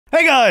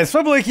Hey guys,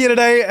 Flabaliki here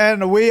today,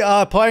 and we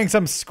are playing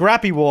some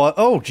Scrappy War.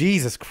 Oh,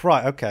 Jesus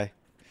Christ, okay.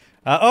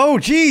 Oh,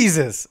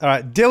 Jesus!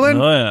 Alright,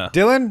 Dylan. Oh, yeah.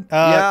 Dylan.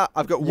 Yeah,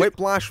 I've got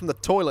whiplash from the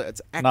toilet.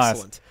 It's excellent.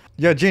 Nice.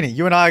 Yo, Genie,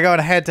 you and I are going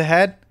head to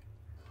head.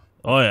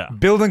 Oh, yeah.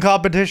 Building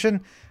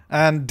competition.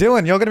 And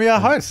Dylan, you're going to be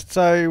our host.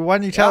 So why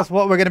don't you tell us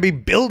what we're going to be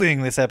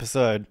building this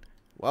episode?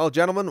 Well,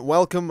 gentlemen,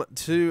 welcome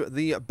to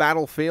the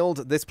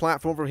battlefield. This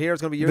platform from here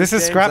is going to be yours. This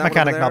is Scrap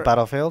Mechanic, not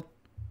Battlefield.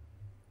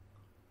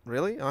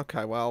 Really?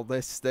 Okay, well,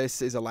 this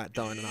is a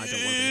letdown, and I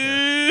don't want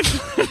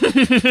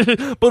to be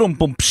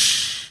here.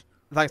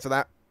 Thanks for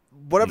that.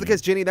 Whatever the case,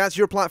 Ginny, that's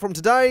your platform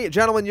today.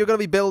 Gentlemen, you're going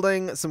to be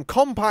building some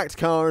compact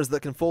cars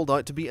that can fold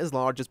out to be as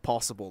large as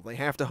possible. They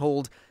have to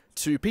hold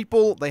 2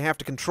 people, they have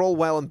to control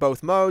well in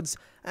both modes,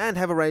 and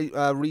have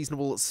a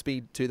reasonable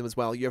speed to them as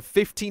well. You have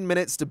 15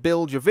 minutes to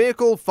build your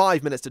vehicle,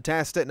 5 minutes to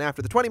test it, and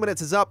after the 20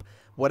 minutes is up,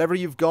 whatever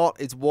you've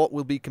got is what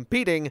will be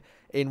competing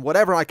in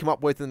whatever I come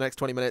up with in the next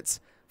 20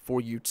 minutes for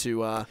you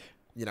to,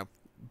 you know,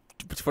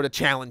 to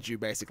challenge you,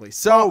 basically.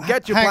 So,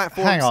 get your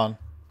platforms. Hang on.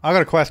 I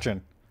got a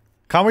question.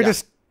 Can't we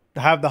just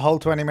have the whole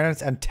 20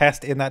 minutes and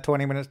test in that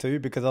 20 minutes too?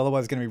 Because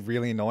otherwise it's going to be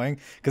really annoying.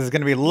 Because there's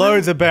going to be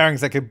loads of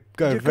bearings that could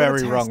go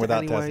very wrong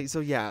without testing. So,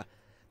 yeah.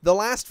 The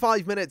last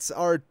 5 minutes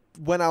are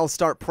when I'll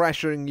start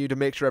pressuring you to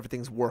make sure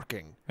everything's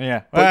working.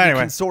 Yeah. But anyway.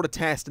 you can sort of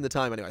test in the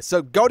time anyway.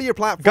 So, go to your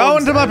platform. Go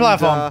into my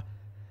platform.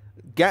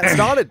 Get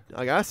started,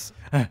 I guess.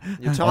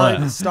 Your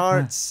time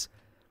starts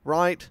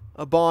right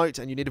about,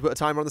 and you need to put a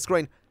timer on the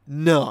screen.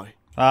 No.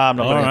 I'm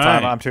not putting a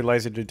timer. I'm too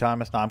lazy to do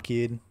timers. No, I'm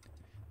kidding.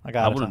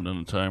 I would have done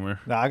a timer.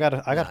 No, I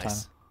got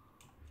Nice. time.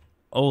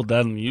 Oh,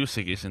 that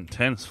music is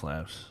intense,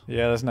 Flaps.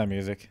 Yeah, there's no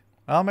music.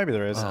 Oh, maybe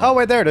there is. Oh,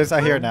 wait, there it is.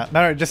 I hear it now.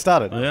 No, it just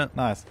started. Oh, yeah.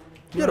 Nice.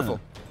 Beautiful.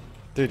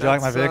 Dude, do you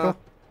like my vehicle?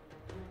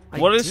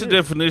 What is the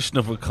definition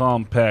of a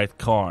compact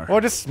car?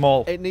 Or just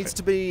small. It needs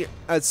to be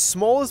as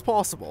small as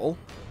possible.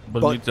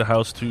 But it needs to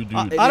house 2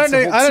 dudes. It I needs don't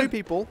to know. hold 2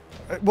 people.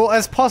 Well,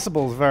 as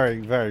possible is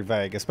very, very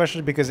vague,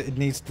 especially because it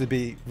needs to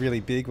be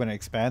really big when it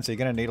expands, so you're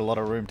going to need a lot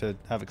of room to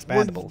have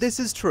expandables. Well, this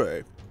is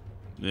true.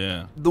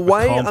 Yeah. The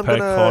way I'm compact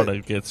gonna car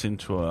that gets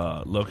into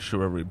a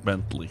luxury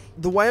Bentley.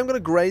 The way I'm gonna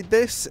grade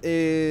this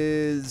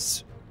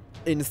is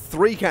in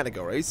 3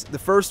 categories. The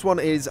first one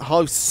is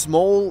how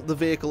small the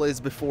vehicle is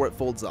before it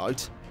folds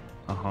out.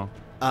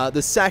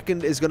 The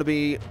second is going to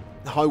be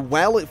how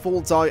well it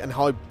folds out and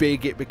how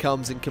big it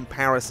becomes in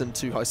comparison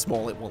to how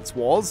small it once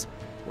was.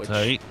 Which,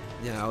 tight.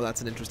 you know, that's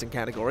an interesting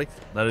category.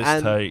 That is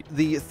and tight.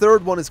 The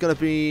third one is going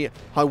to be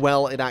how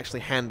well it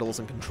actually handles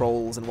and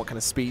controls and what kind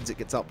of speeds it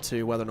gets up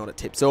to, whether or not it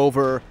tips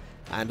over,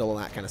 and all of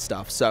that kind of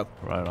stuff. So,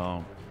 right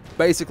on.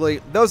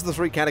 basically, those are the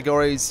 3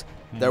 categories.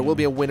 There will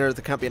be a winner.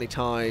 There can't be any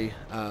tie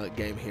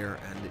game here,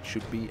 and it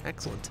should be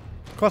excellent.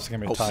 Of course, it's going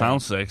to be tight.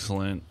 Sounds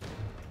excellent.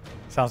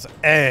 Sounds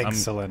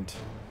excellent.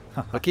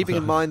 But keeping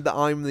in mind that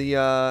I'm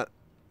the,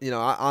 you know,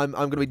 I'm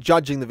going to be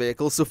judging the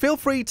vehicle, so feel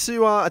free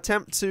to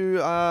attempt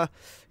to,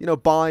 you know,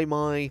 buy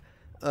my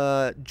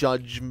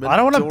judgment. I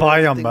don't want to buy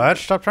your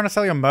merch. Stop trying to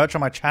sell your merch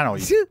on my channel.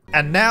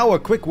 And now a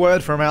quick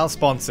word from our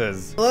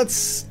sponsors.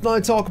 Let's now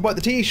talk about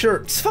the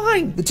t-shirt. It's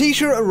fine. The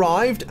t-shirt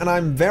arrived, and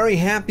I'm very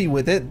happy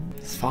with it.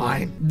 It's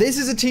fine. This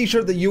is a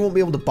t-shirt that you won't be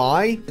able to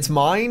buy. It's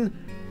mine.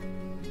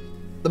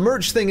 The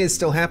merch thing is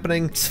still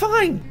happening. It's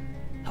fine.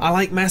 I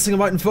like messing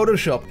about in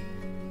Photoshop.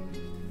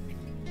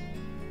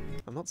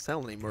 I'm not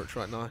selling any merch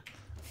right now.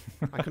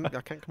 I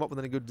can't come up with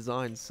any good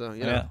designs, so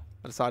you know,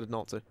 I decided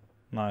not to.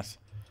 Nice.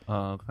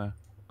 Okay.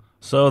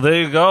 So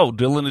there you go.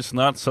 Dylan is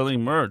not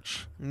selling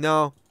merch.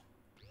 No.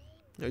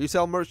 Are you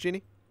selling merch,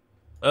 Genie?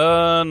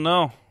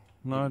 No.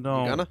 No, I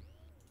don't. You gonna?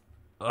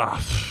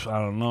 I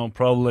don't know.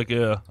 Probably like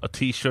a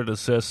t-shirt that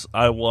says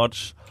I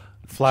watch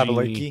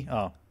Flabaliki.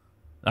 Oh.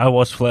 I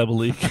watch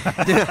Flabaliki.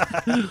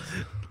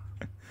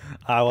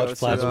 I watch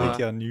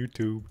Flabaliki on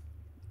YouTube.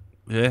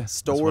 Yeah.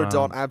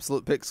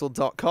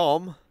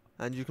 Store.absolutepixel.com,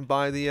 and you can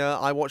buy the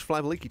I watch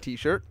Flabaliki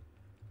t-shirt.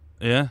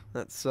 Yeah.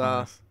 That's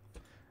nice.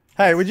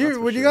 Hey, would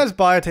you guys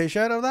buy a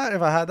t-shirt of that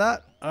if I had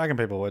that? I reckon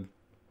people would.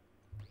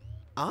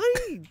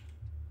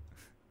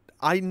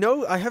 I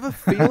know. I have a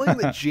feeling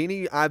that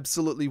Genie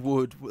absolutely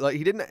would. Like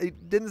he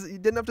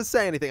didn't have to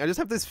say anything. I just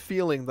have this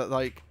feeling that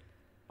like,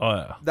 oh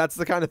yeah, that's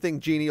the kind of thing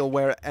Genie will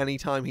wear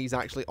anytime he's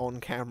actually on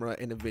camera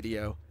in a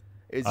video.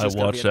 It's I just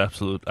watch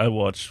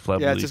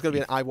Flabaliki. Yeah, it's just gonna be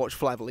an I watch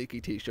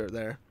Flabaliki t-shirt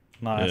there.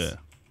 Nice. Yeah.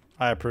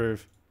 I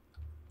approve.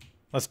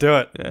 Let's do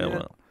it. Yeah.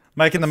 Well.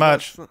 Making the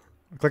merch.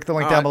 Click the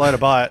link down below to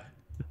buy it.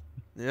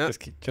 Yeah.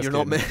 Just you're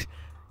not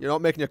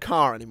making a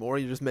car anymore.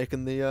 You're just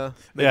making the.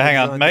 Yeah, hang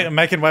on.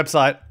 Making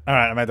website. All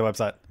right, I made the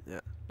website. Yeah.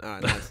 All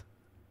right. Nice.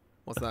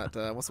 What's that?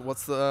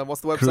 What's the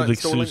website?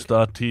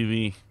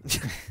 Criticsuits.tv.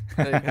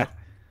 There you go.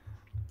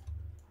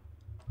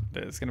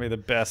 It's gonna be the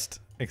best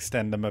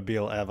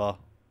extender-mobile ever.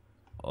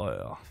 Oh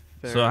yeah.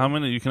 Fair. So how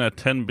many? You can have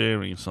 10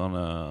 bearings on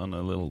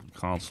a little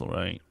console,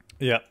 right?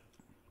 Yeah.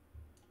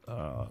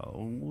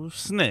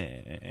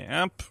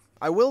 Snap.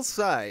 I will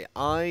say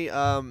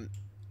I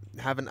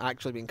haven't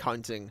actually been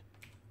counting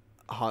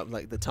how,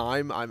 like the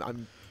time.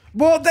 I'm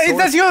Well,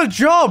 that's your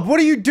job. What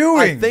are you doing?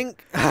 I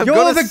think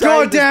you're the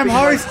goddamn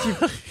host.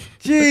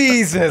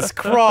 Jesus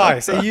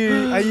Christ! Are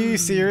you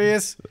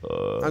serious?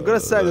 I'm gonna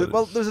say that.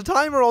 Well, there's a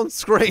timer on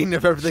screen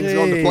if everything's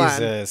on the plan.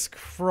 Jesus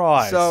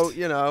Christ!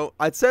 So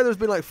I'd say there's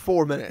been like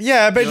 4 minutes.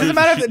 Yeah, but it doesn't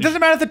matter. It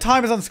doesn't matter if the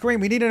timer's on screen.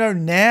 We need to know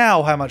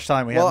now how much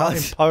time we have, not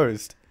in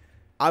post.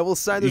 I will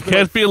say you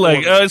can't be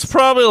like, it's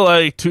probably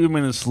like 2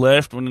 minutes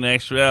left when in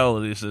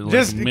actuality it's like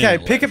just a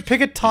minute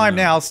pick a time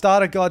now.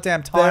 Start a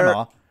goddamn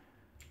timer.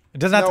 It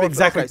doesn't have to be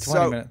exactly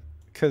 20 minutes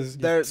because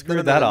you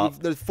screwed that up.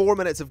 There's 4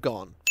 minutes have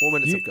gone. 4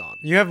 minutes have gone.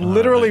 You have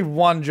literally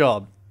one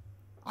job.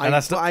 I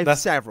have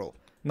several.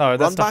 No,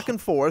 run back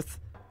and forth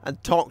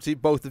and talk to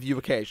both of you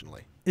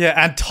occasionally.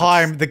 Yeah, and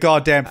time the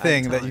goddamn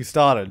thing that you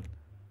started.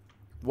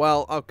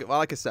 Well, okay. Well,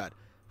 like I said,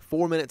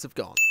 4 minutes have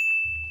gone.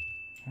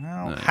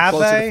 Well,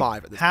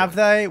 have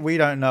they? We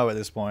don't know at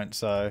this point,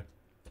 so.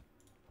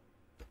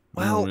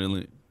 Well,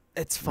 really.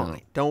 It's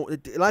fine.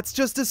 Let's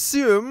just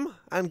assume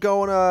and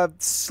go on a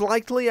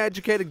slightly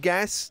educated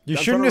guess. You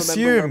shouldn't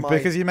assume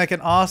because you make an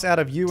ass out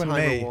of you and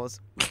me.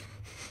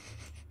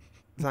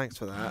 Thanks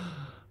for that.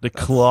 The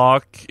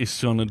clock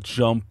is gonna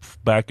jump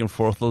back and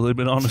forth a little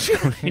bit on the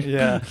screen.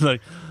 Yeah.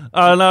 Like,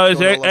 oh no,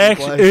 it's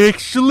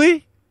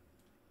actually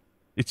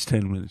it's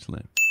 10 minutes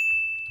left.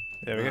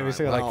 Yeah, we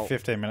still got like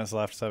 15 minutes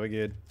left, so we're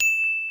good.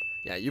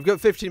 Yeah, you've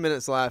got 15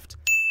 minutes left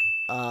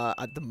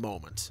at the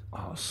moment.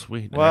 Oh,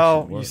 sweet.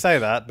 Well, you say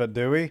that, but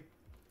do we?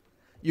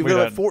 You've got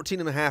like 14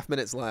 and a half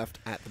minutes left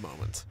at the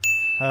moment.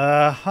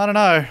 I don't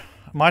know.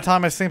 My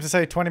timer seems to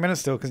say 20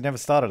 minutes still because you never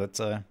started it,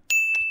 so.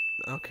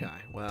 Okay,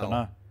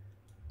 well.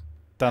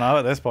 Don't know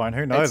at this point.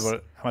 Who knows how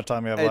much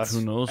time we have left?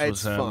 Who knows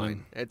what's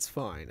happening? It's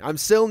fine. I'm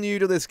still new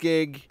to this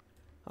gig.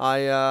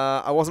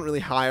 I wasn't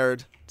really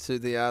hired to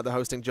the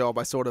hosting job.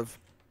 I sort of.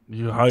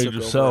 You hired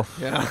yourself.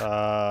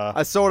 Yeah.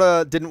 I sort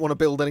of didn't want to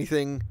build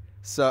anything.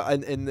 So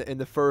in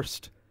the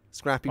first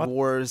Scrappy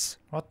Wars.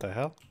 What the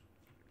hell?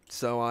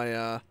 So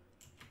I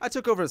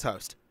took over as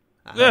host.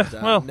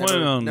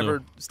 And,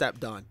 never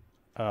stepped down.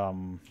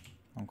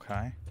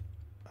 Okay.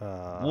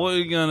 What are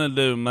you gonna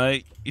do,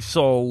 mate? It's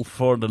all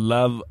for the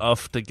love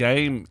of the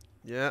game.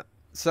 Yeah.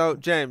 So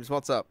James,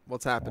 what's up?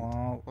 What's happened?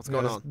 Well, what's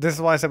going on? This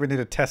is why I said we need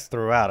to test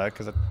throughout it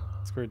because it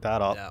screwed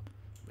that up. Yeah.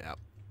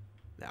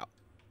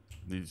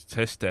 Need to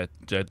test that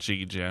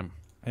jiggy jam.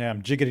 Yeah,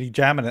 I'm jiggity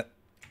jamming it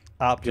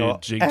up your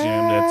jig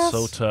jam that's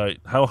so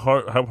tight. How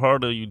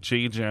hard are you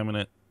jiggy jamming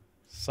it?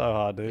 So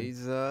hard, dude.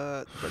 He's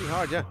pretty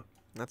hard, yeah.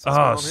 That's what's going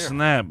on here.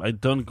 Snap! I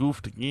done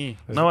goofed again.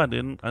 No, I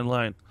didn't. I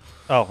lied.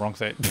 Oh, wrong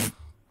state.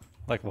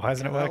 Like, why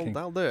isn't it working?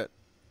 That'll do it.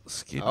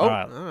 Skip. Oh, all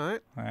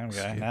right.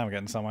 Okay, now I'm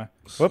getting somewhere.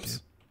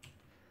 Whoops.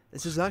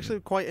 This is actually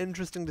quite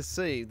interesting to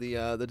see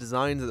the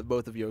designs that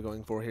both of you are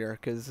going for here,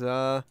 because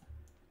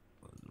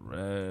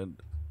red.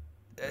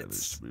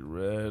 It's be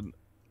red.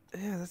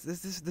 Yeah,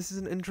 this is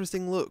an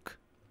interesting look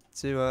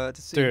to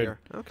see Dude. here.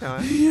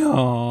 Okay. Yeah.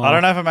 I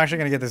don't know if I'm actually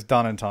gonna get this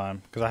done in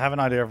time because I have an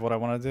idea of what I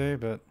want to do,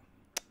 but.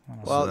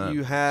 Well,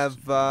 you have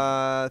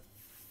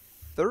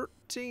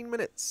 13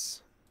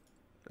 minutes,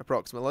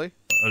 approximately.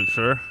 Are you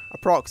sure?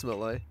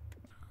 Approximately.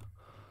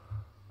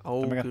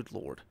 Oh, good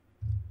lord.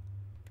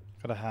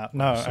 Gotta have.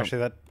 No,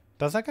 actually,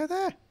 does that go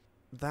there?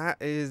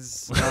 That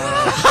is.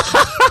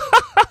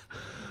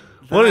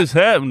 What is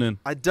happening?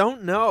 I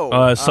don't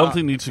know.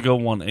 Something needs to go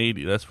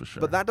 180. That's for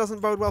sure. But that doesn't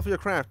bode well for your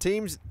craft.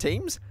 Teams.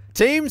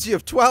 You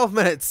have 12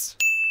 minutes.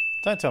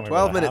 Don't tell me.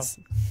 12 minutes.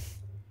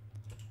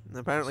 And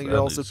apparently,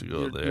 so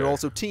you're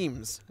also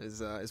teams.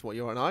 Is what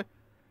you are now.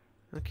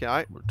 Okay.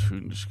 Number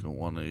 2 needs to go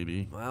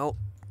 180. Well.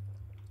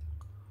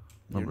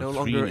 Number no 3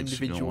 longer needs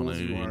to go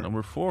 180.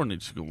 Number 4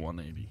 needs to go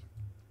 180.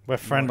 We're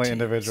friendly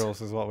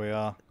individuals, is what we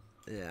are.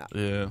 Yeah.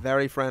 Yeah.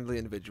 Very friendly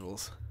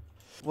individuals.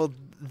 Well,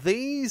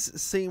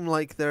 these seem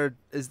like they're.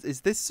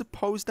 Is this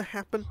supposed to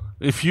happen?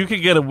 If you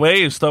could get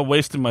away and stop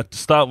wasting my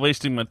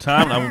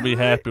time, I would be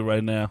happy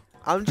right now.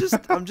 I'm just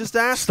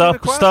asking.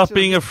 Stop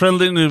being a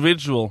friendly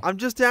individual. I'm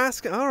just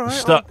asking. All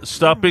right.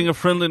 Stop being a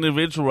friendly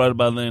individual right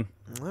about then.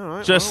 All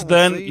right. Just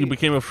then you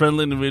became a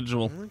friendly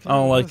individual. Okay, I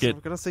don't like it.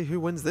 We're gonna see who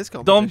wins this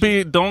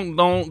competition.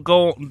 Don't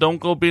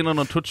go being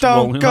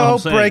untouchable. Don't go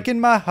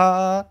breaking my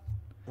heart.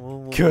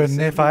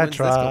 Couldn't if I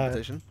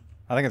tried.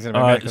 I think it's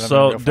gonna be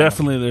so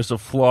definitely there's a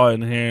flaw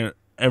in here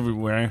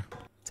everywhere.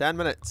 10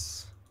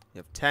 minutes. You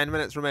have 10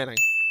 minutes remaining.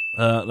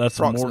 That's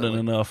more than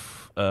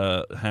enough,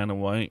 Hannah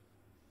White.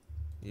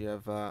 You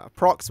have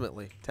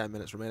approximately 10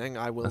 minutes remaining.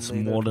 I will. That's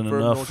more than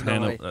enough,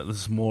 Hannah. This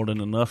is more than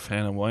enough,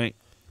 Hannah White.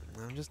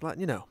 I'm just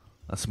letting you know.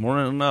 That's more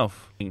than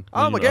enough.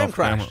 Oh, my game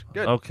crashed.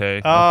 Good. Okay.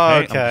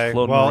 Okay.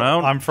 Well,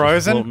 I'm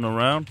frozen. Floating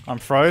around. I'm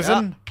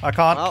frozen. Yeah. I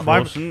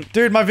can't.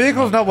 Dude, my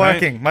vehicle's not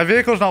working. My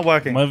vehicle's not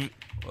working.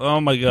 Oh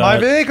my god. My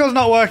vehicle's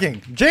not working.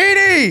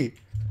 GeeNee!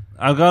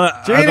 I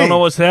don't know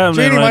what's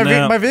happening GeeNee, right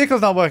now. My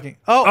vehicle's not working.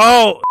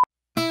 Oh.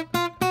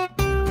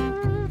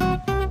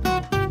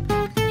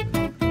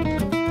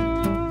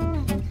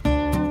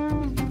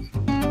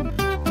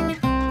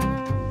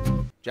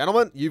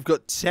 Gentlemen, you've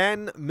got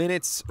 10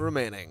 minutes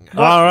remaining.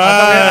 All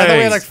right. I thought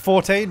we had like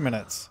 14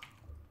 minutes.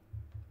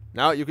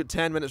 No, you've got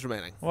 10 minutes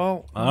remaining.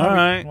 Well, all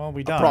right. Well,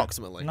 we don't.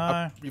 Approximately.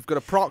 No. You've got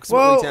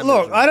approximately 10 minutes.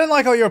 Well, look, I don't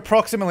like how you're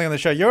approximately on the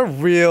show. You're a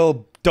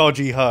real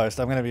dodgy host.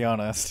 I'm going to be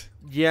honest.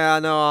 Yeah,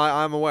 no,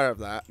 I'm aware of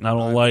that. I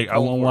don't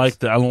like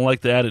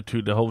the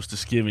attitude the host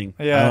is giving.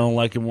 Yeah. I don't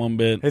like it one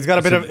bit. He's got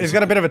a bit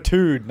of a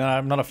tood. No,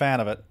 I'm not a fan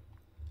of it.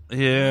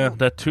 Yeah,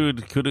 that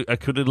tood I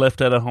could have left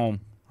that at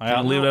home. Can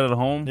I leave that at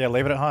home? Yeah,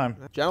 leave it at home.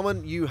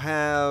 Gentlemen, you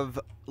have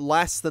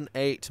less than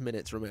 8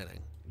 minutes remaining.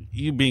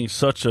 You being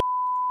such a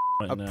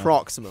right now.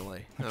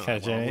 Approximately. Okay, I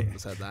Genie. wouldn't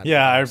have said that.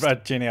 Yeah,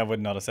 Genie, I would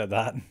not have said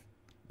that.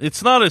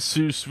 It's not a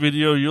Seuss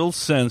video. You'll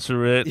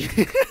censor it.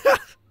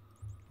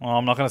 Well,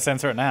 I'm not going to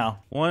censor it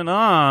now. Why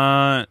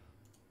not?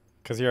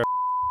 Because you're a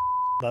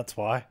that's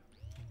why.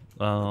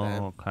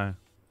 Oh, okay.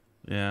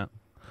 Yeah.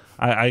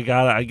 I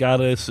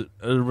gotta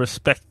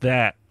respect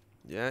that.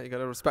 Yeah, you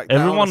gotta respect that.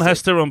 Everyone honesty.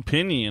 has their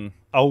opinion.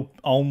 Oh,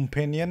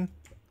 opinion?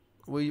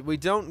 We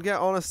don't get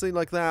honesty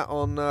like that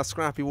on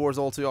Scrappy Wars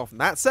all too often.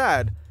 That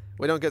said,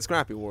 we don't get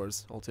Scrappy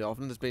Wars all too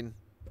often. There's been,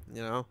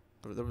 you know,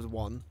 there was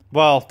one.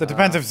 Well, it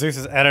depends if Zeus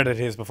has edited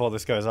his before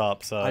this goes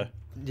up, so...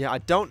 I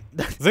don't...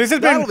 Zeus has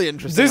That'll be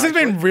interesting, Zeus has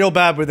been real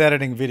bad with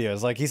editing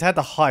videos. Like, he's had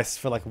the heist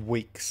for, like,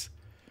 weeks.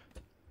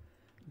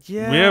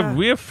 Yeah.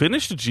 We have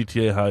finished the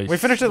GTA heist. We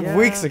finished it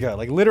weeks ago.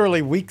 Like,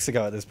 literally weeks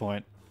ago at this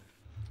point.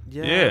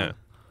 Yeah.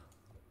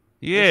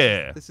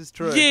 Yeah. This is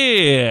true.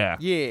 Yeah.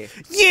 Yeah.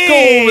 Go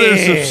over there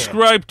and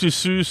subscribe to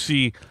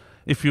Susie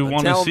if you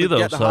want to see those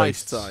get the heist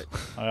heists. site.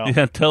 Oh,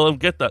 Yeah, tell him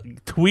get the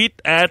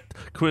tweet at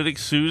Critic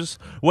Suze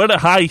where the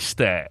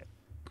heist at.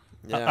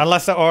 Yeah.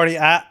 Unless they're already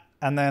at,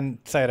 and then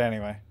say it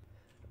anyway.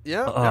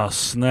 Yeah. Oh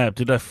snap!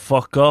 Did I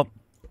fuck up?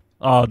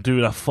 Oh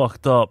dude, I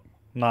fucked up.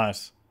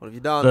 Nice. What have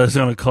you done? That's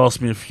gonna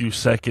cost me a few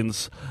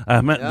seconds.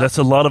 That's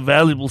a lot of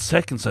valuable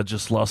seconds I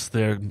just lost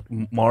there,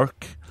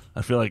 Mark.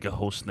 I feel like a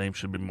host name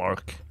should be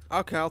Mark.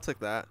 Okay, I'll take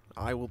that.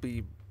 I will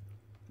be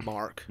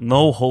Mark.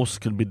 No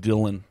host can be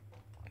Dylan.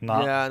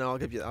 Nah. Yeah, no, I'll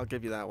give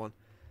you that one.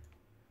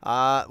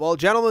 Well,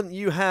 gentlemen,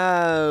 you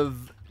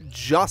have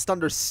just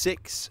under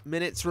 6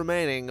 minutes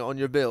remaining on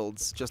your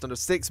builds. Just under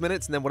 6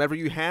 minutes, and then whatever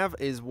you have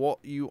is what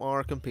you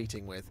are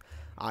competing with.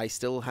 I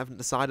still haven't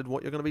decided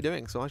what you're going to be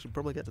doing, so I should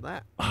probably get to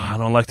that. I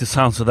don't like the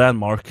sounds of that,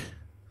 Mark.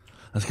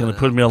 That's going to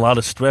put me a lot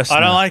of stress. I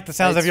don't like the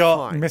sounds of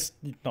your fine.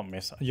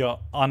 your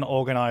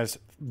unorganized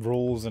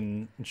rules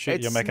and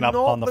shit you're making up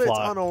not on the that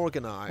fly. It's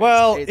unorganized.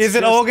 Well, It's is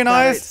it just that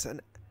organized?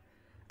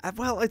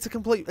 well, it's a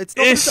complete. It's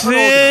not Is that it's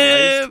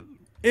unorganized.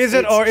 Is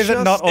it or is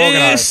it not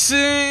organized?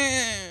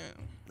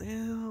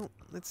 Well,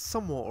 it's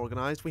somewhat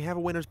organized. We have a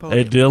winner's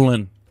podium. Hey,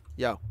 Dylan.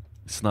 Yo.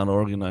 It's not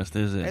organized,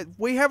 is it?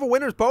 We have a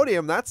winner's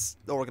podium. That's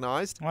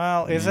organized.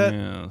 Well, is it?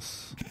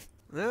 Yes.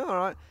 Yeah, all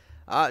right.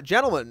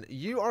 Gentlemen,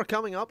 you are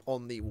coming up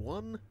on the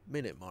 1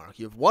 minute mark.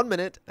 You have 1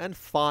 minute and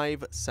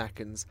 5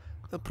 seconds,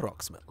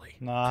 approximately.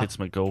 Nah. It's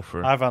my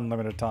gopher. I have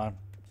unlimited time.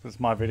 It's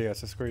my video,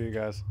 so screw you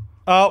guys.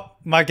 Oh,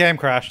 my game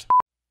crashed.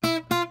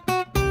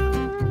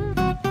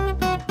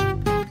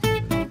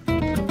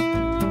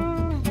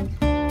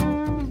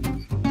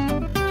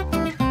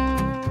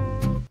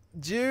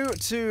 Due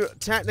to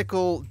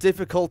technical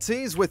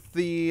difficulties with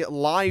the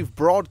live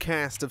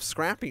broadcast of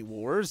Scrappy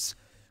Wars,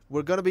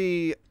 we're going to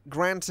be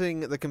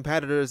granting the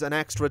competitors an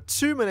extra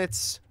 2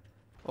 minutes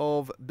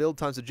of build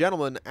time. So,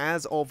 gentlemen,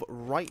 as of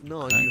right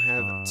now, you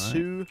have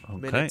 2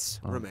 minutes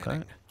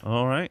remaining.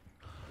 All right.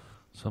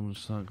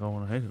 Someone's not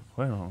going ahead.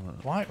 Wait on.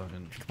 Why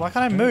can't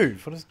I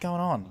move? What is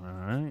going on?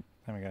 All right.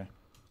 There we go.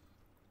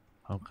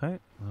 Okay.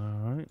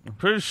 All right. I'm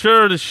pretty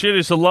sure this shit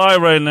is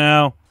alive right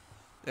now.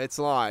 It's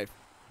live.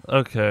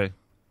 Okay.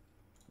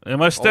 Am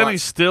I standing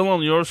still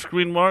on your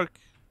screen, Mark?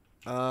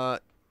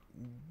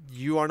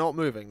 You are not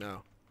moving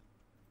now.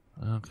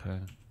 Okay.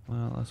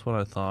 Well, that's what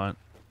I thought.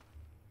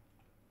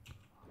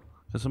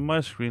 Because on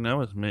my screen,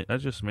 I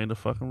just made a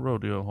fucking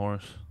rodeo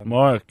horse.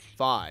 Mark.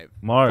 5,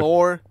 Mark.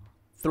 4,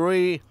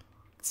 3,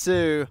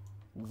 2,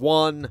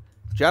 1.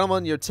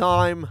 Gentlemen, your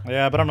time.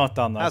 Yeah, but I'm not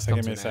done though, has so come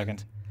give me to a an second.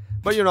 end.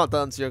 But you're not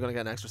done, so you're going to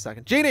get an extra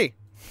second. Genie!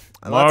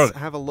 Mark. Let's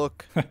have a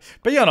look.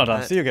 But you're not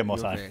done, so you get more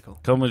your time. vehicle.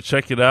 Come and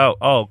check it out.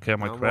 Oh, okay.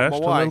 Am I I'm on crashed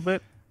my a way. little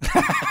bit?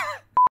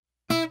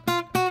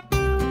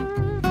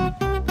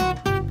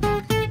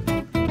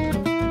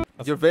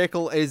 Your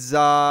vehicle is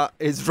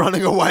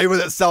running away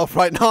with itself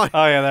right now.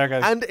 Oh yeah, there it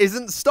goes. And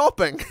isn't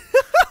stopping.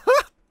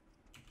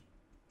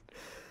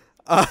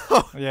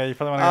 Yeah, you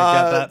probably want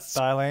to get that,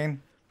 Stylene.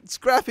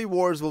 Scrappy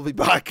Wars will be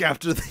back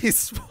after these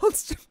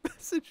sponsored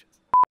messages.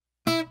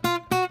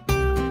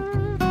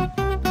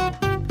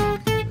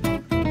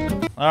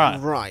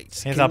 Alright.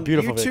 Right. Here's Can our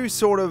beautiful you two vehicle.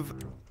 sort of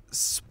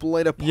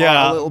split apart a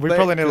Yeah, little we bit?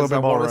 probably need a little 'Cause I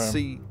bit more wanna room.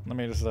 see... Let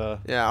me just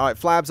Yeah, alright,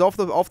 Flabs,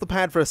 off the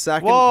pad for a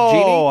second. Whoa,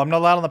 Genie, I'm not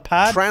allowed on the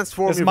pad?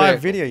 transform This is your my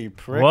vehicle. video, you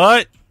prick.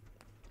 What?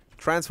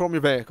 Transform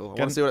your vehicle. I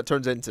want to see what it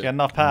turns into. Get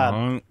enough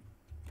pad.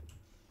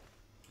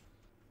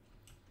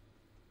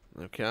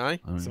 Okay.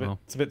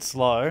 It's a bit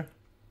slow.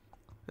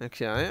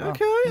 Okay. Oh,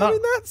 Okay. no. I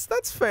mean,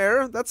 that's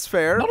fair. That's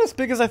fair. Not as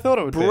big as I thought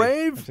it would be.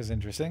 Brave. Which is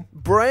interesting.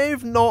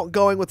 Brave not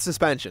going with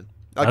suspension.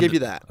 I'll give you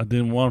that. I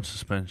didn't want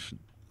suspension.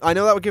 I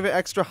know that would give it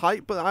extra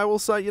height, but I will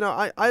say,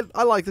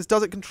 I like this.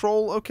 Does it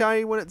control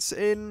okay when it's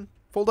in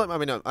full time? I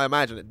mean, no, I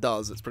imagine it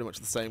does. It's pretty much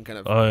the same kind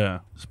of... Oh, yeah.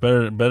 It's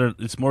better.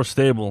 It's more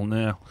stable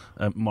now,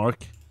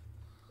 Mark.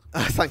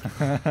 Thank you.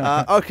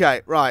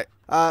 Okay, right.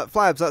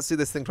 Flabs, let's see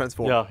this thing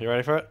transform. Yeah, you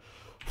ready for it?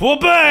 Whoa,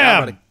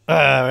 bam! Yeah,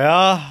 there we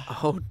are.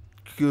 Oh,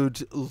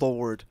 good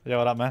lord. Yeah,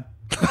 what up, man?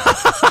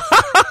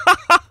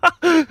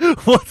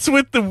 What's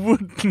with the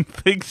wooden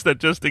things that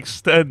just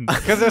extend?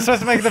 Because they're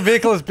supposed to make the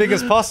vehicle as big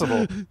as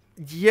possible.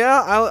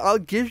 Yeah, I'll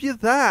give you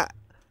that.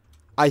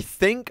 I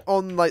think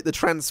on like the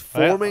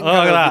transforming,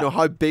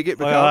 how big it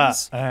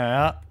becomes.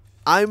 Yeah.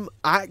 I'm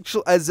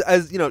actually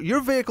as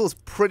your vehicle's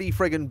pretty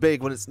friggin'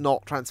 big when it's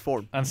not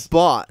transformed.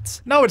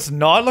 But no, it's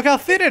not. Look how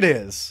thin it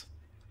is.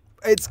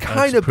 It's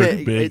kind of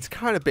big. It's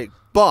kind of big,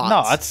 but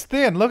no, it's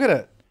thin. Look at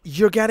it.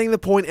 You're getting the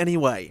point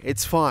anyway.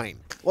 It's fine.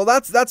 Well,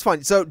 that's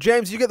fine. So,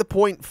 James, you get the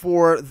point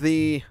for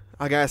the,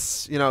 I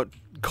guess,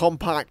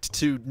 compact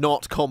to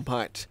not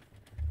compact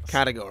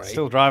category.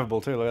 Still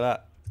drivable too. Look at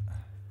that.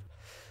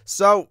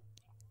 So,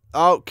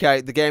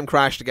 okay, the game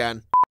crashed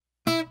again.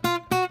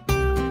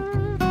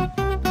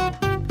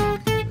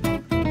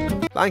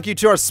 Thank you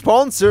to our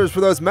sponsors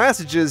for those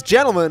messages.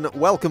 Gentlemen,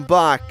 welcome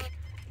back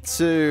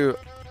to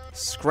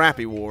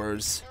Scrappy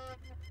Wars.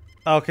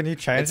 Oh, can you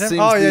change them?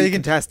 Oh, yeah, you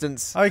can.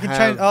 Contestants. Oh, you can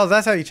change. Oh,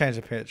 that's how you change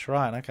the pitch,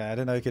 right? Okay, I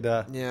didn't know you could.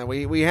 Yeah,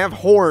 we have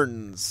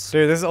horns.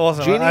 Dude, this is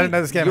awesome. GeeNee, I didn't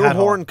know this game your had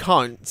horn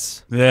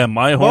counts. Yeah,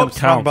 my horn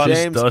counts.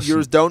 James,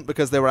 yours don't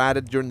because they were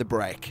added during the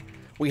break.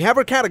 We have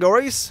our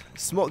categories.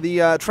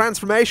 The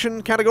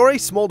transformation category,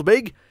 small to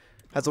big,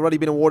 has already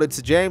been awarded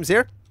to James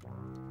here.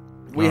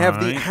 We have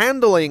the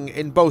handling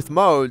in both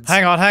modes.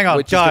 Hang on.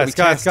 Guys.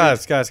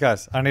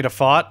 I need a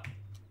fart.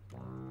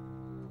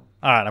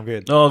 All right, I'm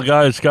good. Oh,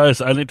 guys,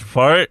 I need to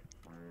fart.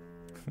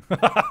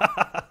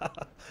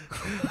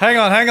 hang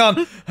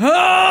on.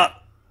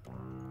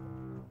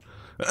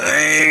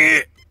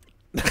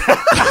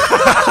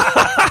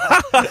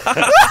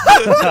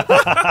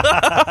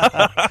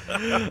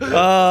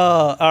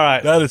 Oh, all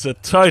right. That is a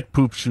tight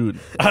poop shoot.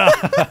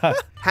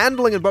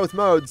 Handling in both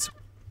modes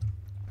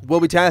will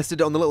be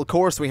tested on the little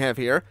course we have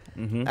here,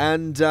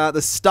 and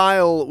the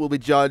style will be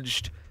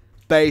judged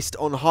based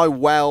on how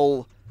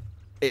well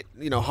it,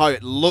 how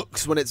it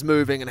looks when it's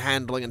moving and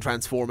handling and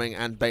transforming,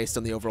 and based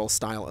on the overall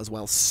style as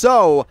well.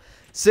 So,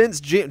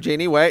 since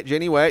GeeNee, wait.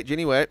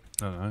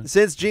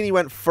 Since GeeNee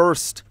went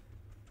first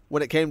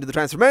when it came to the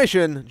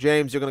transformation,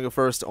 James, you're going to go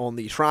first on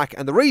the track.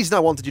 And the reason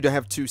I wanted you to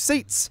have 2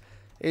 seats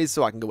is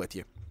so I can go with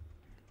you.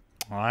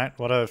 All right,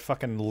 what a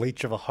fucking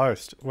leech of a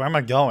host. Where am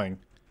I going?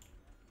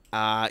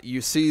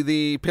 You see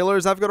the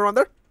pillars I've got around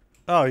there?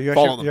 Oh, you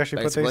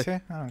actually put these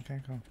here? Oh,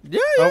 okay, cool. Yeah,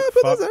 I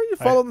put those there. You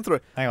follow them through.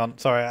 Hang on,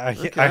 sorry. I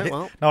hit.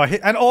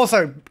 And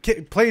also,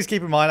 please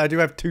keep in mind, I do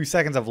have 2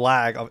 seconds of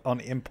lag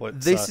on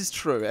input. This is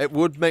true. It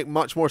would make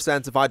much more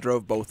sense if I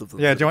drove both of them.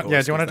 Yeah, do you want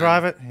to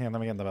drive it? Here, let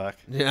me get in the back.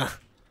 Yeah.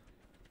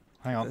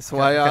 Hang on. That's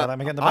why let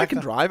me get in the back. I can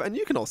drive, and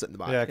you can all sit in the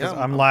back. Yeah, because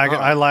I'm lagging.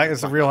 I lag.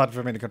 It's real hard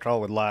for me to control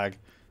with lag.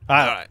 All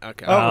right.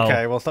 Okay. Oh,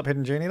 okay. Well, stop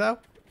hitting GeeNee though.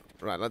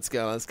 Right. Let's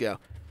go.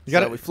 You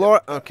got we floor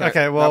it. Okay.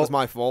 Okay. Well, that was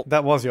my fault.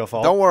 That was your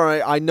fault. Don't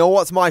worry. I know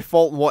what's my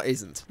fault and what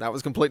isn't. That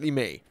was completely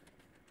me.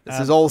 This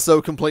is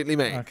also completely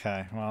me.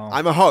 Okay. Well,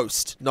 I'm a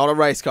host, not a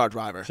race car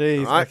driver.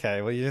 Jeez. Right?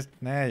 Okay. Well,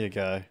 there you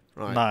go.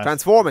 Right. Nice.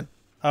 Transforming.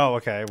 Oh,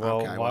 okay.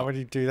 Well, why would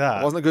you do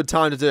that? It wasn't a good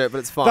time to do it, but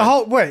it's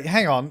fine. Wait,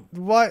 hang on.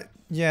 What?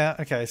 Yeah.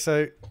 Okay.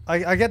 So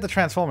I get the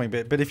transforming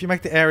bit, but if you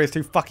make the areas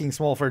too fucking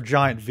small for a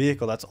giant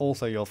vehicle, that's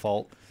also your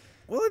fault.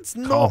 Well, it's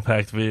not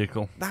compact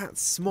vehicle. That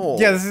small.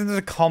 Yeah, this isn't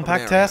a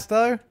compact test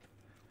though.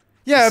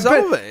 Yeah,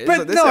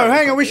 but no,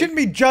 hang on. We shouldn't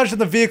be judged on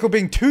the vehicle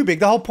being too big.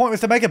 The whole point was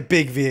to make a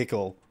big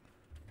vehicle.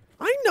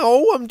 I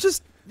know. I'm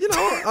just,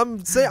 I'm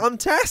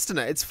testing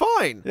it. It's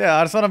fine. Yeah,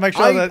 I just want to make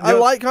sure that I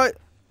like how. I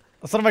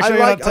just want to make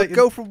sure I'll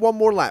go for one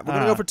more lap. We're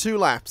going to go for 2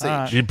 laps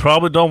each. You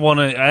probably don't want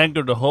to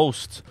anger the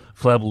host,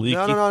 Flabaliki.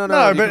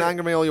 No. You can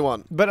anger me all you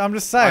want. But I'm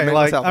just saying,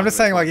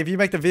 if you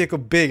make the vehicle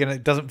big and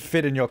it doesn't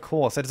fit in your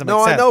course, that doesn't make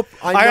sense.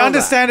 I know I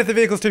understand if the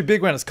vehicle's too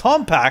big when it's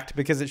compact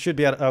because it should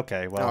be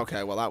Okay,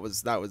 well, that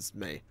was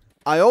me.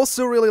 I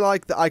also really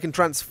like that I can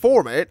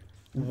transform it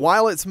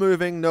while it's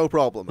moving, no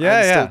problem.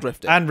 And still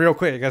drifting. And real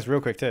quick. It goes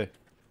real quick too.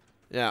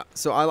 Yeah,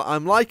 so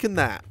I'm liking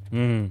that.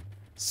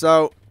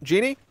 So,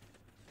 GeeNee,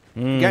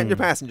 get in your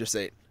passenger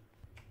seat.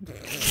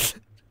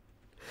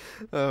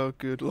 Oh,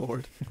 good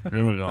lord.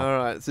 Here we go. All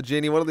right, so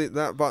GeeNee, what are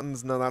that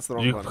buttons? No, that's the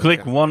wrong button. You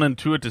click 1 and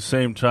 2 at the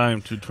same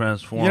time to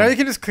transform. You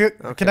can just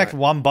connect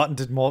one button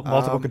to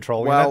multiple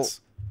control units.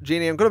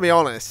 GeeNee, I'm going to be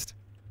honest.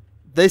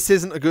 This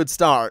isn't a good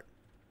start.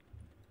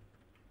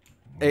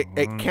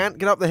 It can't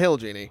get up the hill,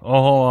 GeeNee. Oh,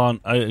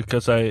 hold on,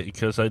 because I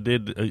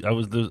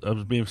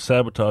was being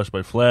sabotaged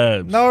by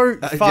Flabs. No,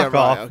 fuck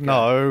off. Okay.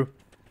 No,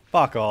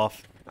 fuck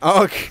off.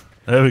 Okay,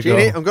 there we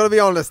GeeNee, go. I'm gonna be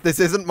honest. This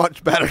isn't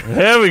much better.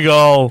 There we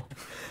go.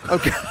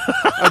 Okay,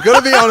 I'm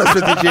gonna be honest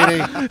with you,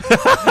 GeeNee.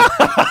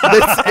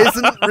 This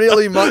isn't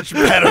really much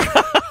better.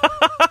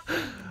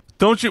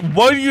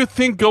 Why do you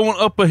think going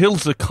up a hill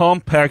is a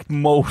compact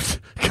mode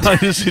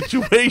kind of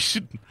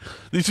situation?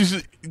 This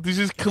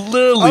is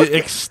clearly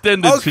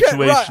extended situation.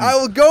 Right, I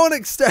will go in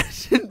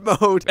extended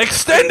mode.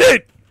 Extend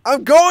it!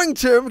 I'm going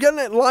to. I'm getting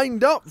it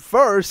lined up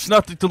first. It's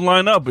nothing to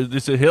line up.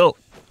 It's a hill.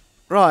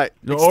 Right.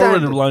 You're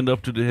already lined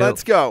up to the hill.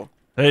 Let's go.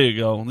 There you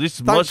go. This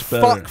is Thank much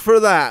better. fuck for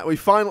that. We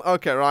finally...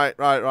 Okay,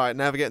 right.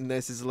 Navigating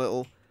this is a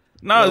little...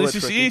 No, this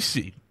is tricky.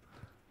 easy.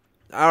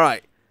 All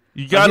right.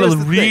 You gotta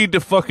read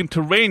the fucking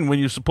terrain when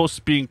you're supposed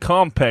to be in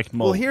compact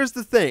mode. Well, here's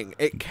the thing.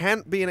 It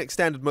can't be in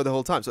extended mode the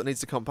whole time, so it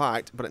needs to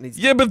compact, but it needs...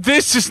 Yeah, but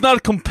this is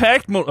not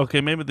compact mode.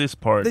 Okay, maybe this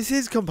part. This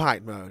is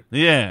compact mode.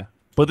 Yeah,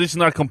 but this is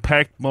not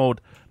compact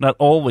mode. Not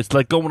always.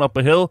 Like going up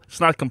a hill, it's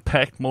not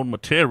compact mode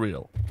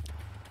material.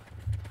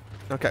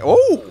 Okay.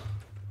 Oh,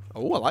 I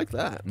like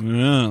that.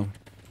 Yeah.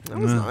 That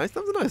was nice.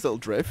 That was a nice little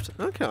drift.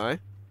 Okay.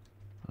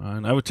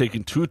 Now we're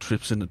taking 2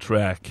 trips in the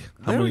track.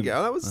 There we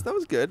go. That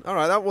was good. All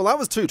right. That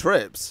was 2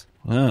 trips.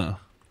 Yeah.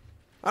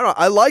 All right.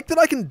 I like that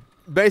I can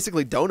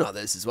basically donut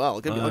this as well.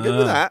 I'll give you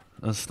that.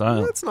 That's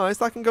style. That's nice.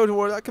 That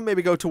can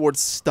maybe go towards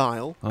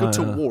style.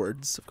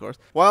 Towards, of course.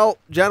 Well,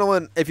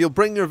 gentlemen, if you'll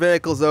bring your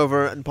vehicles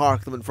over and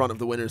park them in front of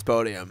the winner's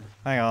podium.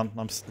 Hang on.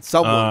 I'm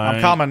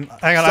coming.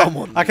 Hang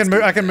on. I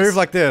can move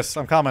like this.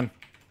 I'm coming.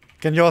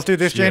 Can yours do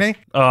this, Genie?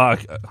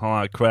 Hold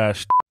on, I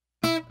crashed.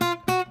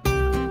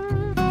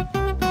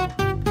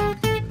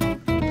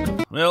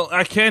 Well,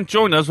 I can't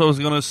join. That's what I was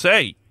gonna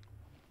say.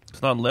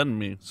 It's not letting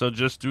me. So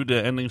just do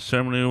the ending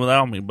ceremony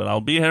without me. But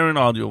I'll be here in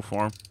audio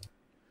form.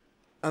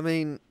 I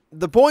mean,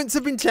 the points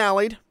have been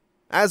tallied.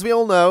 As we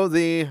all know,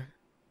 the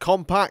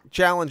compact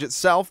challenge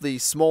itself, the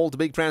small to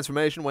big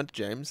transformation, went to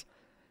James.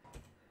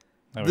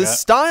 The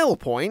style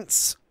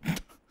points,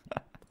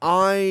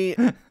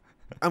 I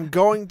am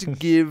going to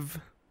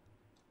give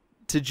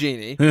to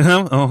Genie.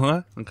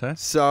 Okay.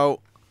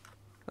 So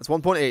that's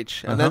 1 point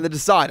each. And then the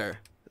decider,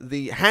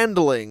 the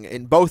handling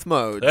in both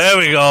modes. There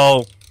we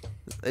go.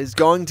 Is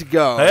going to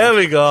go. There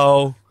we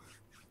go.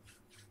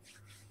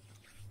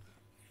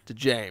 To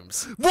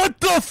James. What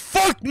the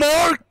fuck,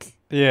 Mark?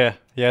 Yeah,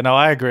 no,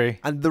 I agree.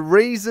 And the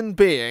reason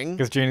being...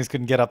 Because Genie's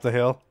couldn't get up the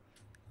hill.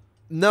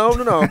 No.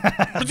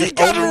 But you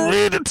gotta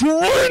read the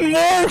terrain,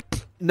 Mark!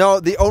 No,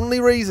 the only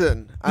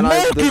reason...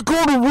 Mark, you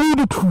gotta read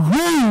the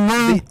terrain,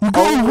 man! You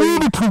gotta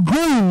read the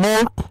terrain,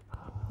 Mark!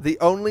 The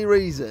only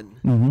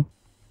reason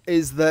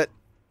is that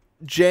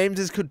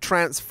James's could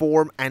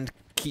transform and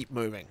keep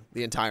moving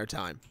the entire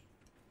time.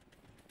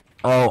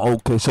 Oh,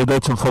 okay, so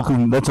that's okay,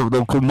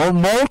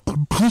 Mark,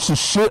 piece of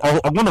shit,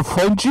 I'm gonna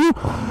find you,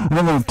 and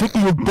I'm gonna take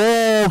your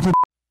balls and